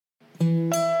Hi,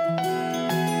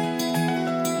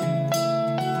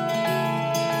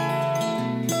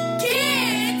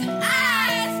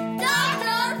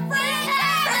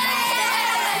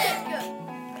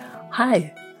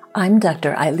 I'm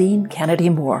Dr. Eileen Kennedy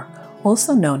Moore,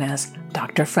 also known as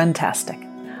Dr. Friendtastic.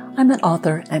 I'm an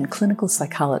author and clinical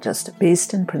psychologist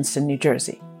based in Princeton, New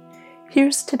Jersey.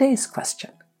 Here's today's question.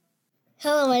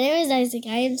 Hello, my name is Isaac.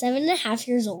 I am 7.5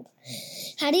 years old.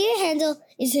 How do you handle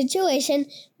a situation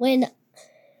when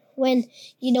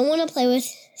you don't want to play with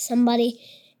somebody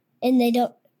and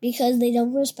because they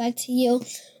don't respect you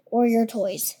or your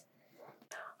toys?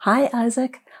 Hi,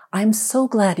 Isaac. I'm so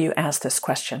glad you asked this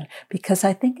question because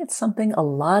I think it's something a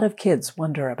lot of kids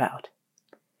wonder about.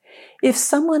 If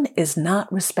someone is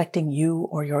not respecting you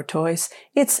or your toys,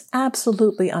 it's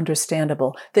absolutely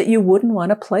understandable that you wouldn't want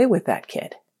to play with that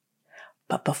kid.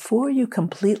 But before you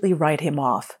completely write him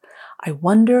off, I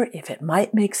wonder if it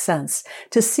might make sense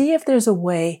to see if there's a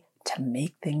way to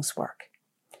make things work.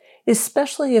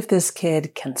 Especially if this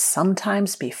kid can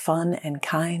sometimes be fun and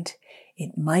kind,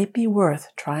 it might be worth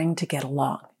trying to get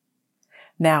along.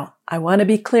 Now, I want to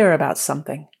be clear about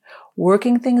something.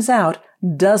 Working things out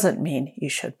doesn't mean you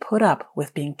should put up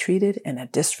with being treated in a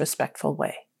disrespectful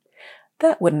way.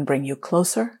 That wouldn't bring you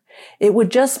closer. It would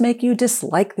just make you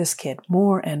dislike this kid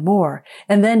more and more,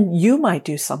 and then you might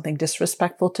do something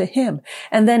disrespectful to him,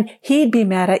 and then he'd be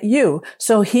mad at you,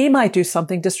 so he might do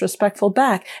something disrespectful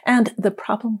back, and the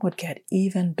problem would get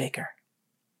even bigger.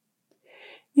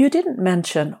 You didn't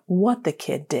mention what the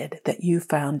kid did that you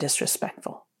found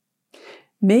disrespectful.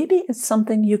 Maybe it's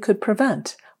something you could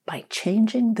prevent by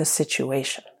changing the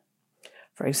situation.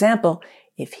 For example,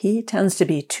 if he tends to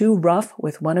be too rough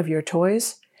with one of your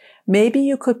toys, maybe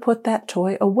you could put that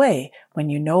toy away when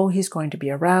you know he's going to be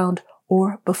around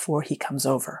or before he comes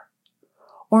over.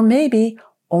 Or maybe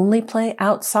only play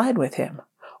outside with him,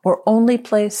 or only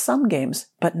play some games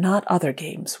but not other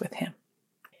games with him.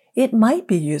 It might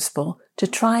be useful to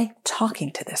try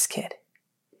talking to this kid.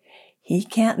 He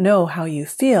can't know how you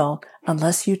feel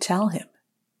unless you tell him.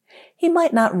 He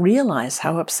might not realize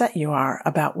how upset you are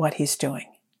about what he's doing.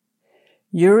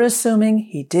 You're assuming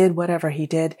he did whatever he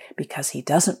did because he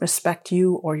doesn't respect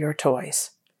you or your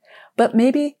toys. But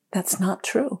maybe that's not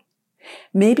true.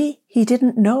 Maybe he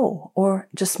didn't know or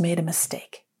just made a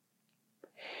mistake.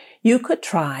 You could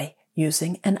try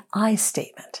using an I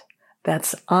statement.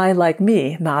 That's I like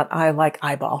me, not I like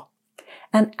eyeball.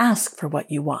 And ask for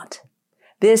what you want.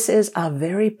 This is a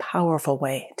very powerful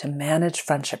way to manage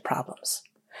friendship problems.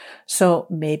 So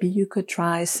maybe you could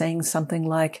try saying something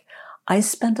like, I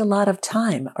spent a lot of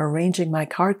time arranging my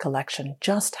card collection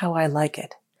just how I like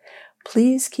it.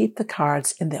 Please keep the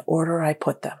cards in the order I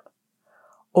put them.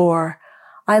 Or,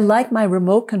 I like my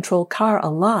remote control car a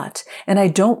lot and I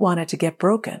don't want it to get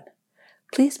broken.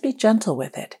 Please be gentle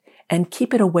with it and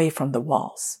keep it away from the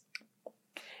walls.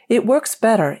 It works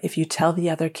better if you tell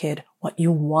the other kid what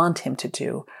you want him to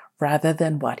do rather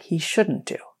than what he shouldn't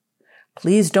do.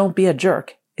 Please don't be a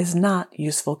jerk is not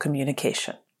useful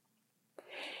communication.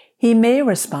 He may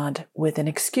respond with an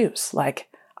excuse like,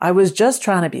 I was just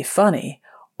trying to be funny,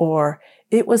 or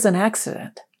it was an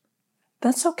accident.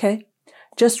 That's okay.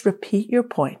 Just repeat your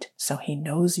point so he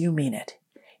knows you mean it.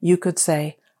 You could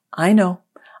say, I know,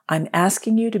 I'm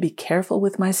asking you to be careful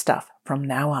with my stuff from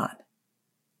now on.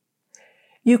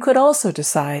 You could also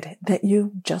decide that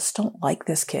you just don't like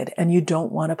this kid and you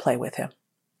don't want to play with him.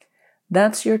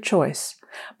 That's your choice.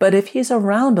 But if he's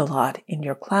around a lot in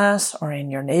your class or in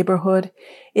your neighborhood,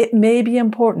 it may be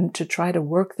important to try to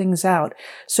work things out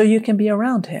so you can be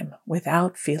around him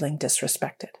without feeling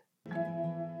disrespected.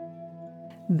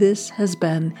 This has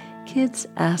been Kids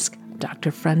Ask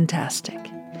Dr.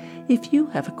 Friendtastic. If you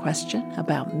have a question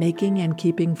about making and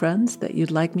keeping friends that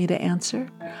you'd like me to answer,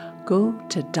 go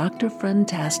to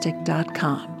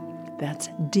drfriendtastic.com. That's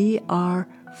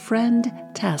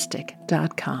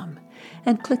drfriendtastic.com.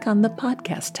 And click on the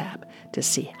podcast tab to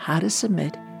see how to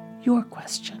submit your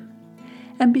question.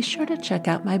 And be sure to check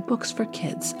out my books for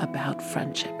kids about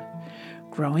friendship.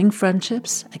 Growing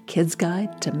Friendships, A Kid's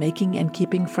Guide to Making and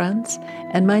Keeping Friends,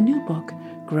 and my new book,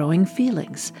 Growing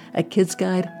Feelings, A Kid's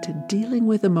Guide to Dealing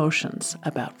with Emotions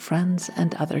about Friends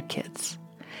and Other Kids.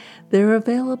 They're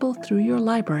available through your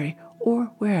library or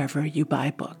wherever you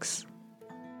buy books.